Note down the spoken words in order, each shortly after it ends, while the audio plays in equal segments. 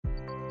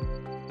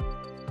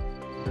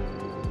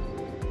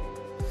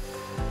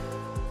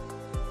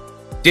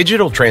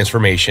Digital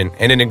transformation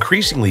and an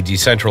increasingly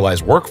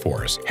decentralized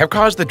workforce have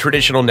caused the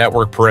traditional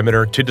network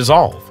perimeter to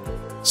dissolve.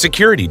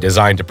 Security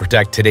designed to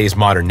protect today's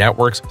modern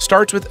networks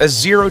starts with a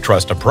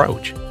zero-trust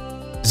approach.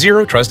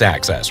 Zero-trust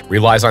access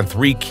relies on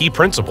three key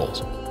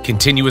principles: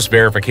 continuous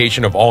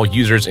verification of all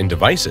users and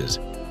devices,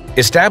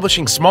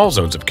 establishing small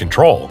zones of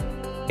control,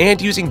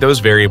 and using those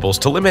variables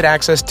to limit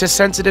access to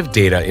sensitive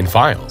data in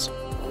files.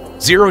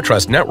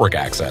 Zero-trust network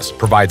access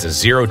provides a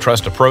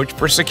zero-trust approach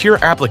for secure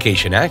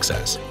application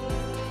access.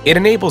 It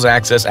enables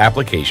access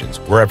applications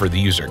wherever the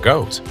user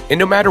goes, and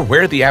no matter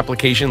where the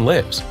application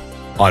lives,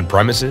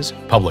 on-premises,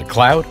 public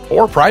cloud,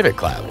 or private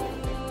cloud.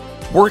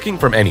 Working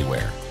from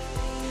anywhere.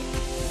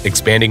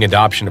 Expanding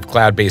adoption of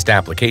cloud-based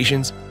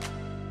applications,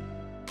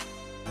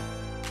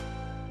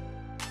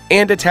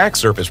 and attack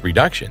surface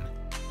reduction.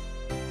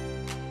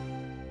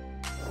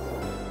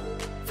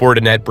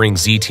 Fortinet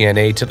brings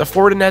ZTNA to the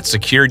Fortinet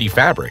security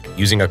fabric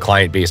using a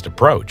client-based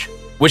approach,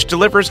 which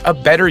delivers a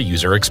better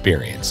user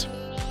experience.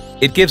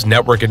 It gives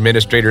network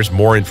administrators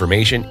more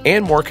information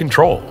and more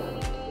control.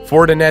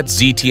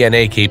 Fortinet's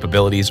ZTNA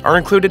capabilities are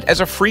included as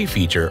a free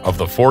feature of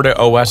the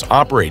FortiOS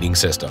operating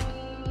system.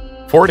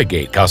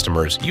 FortiGate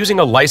customers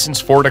using a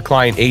licensed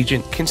FortiClient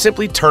agent can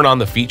simply turn on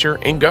the feature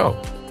and go.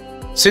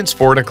 Since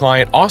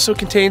FortiClient also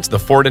contains the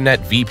Fortinet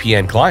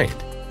VPN client,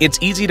 it's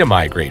easy to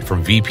migrate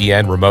from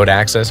VPN remote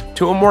access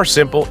to a more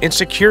simple and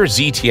secure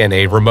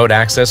ZTNA remote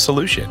access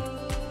solution.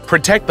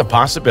 Protect the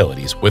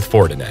possibilities with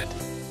Fortinet.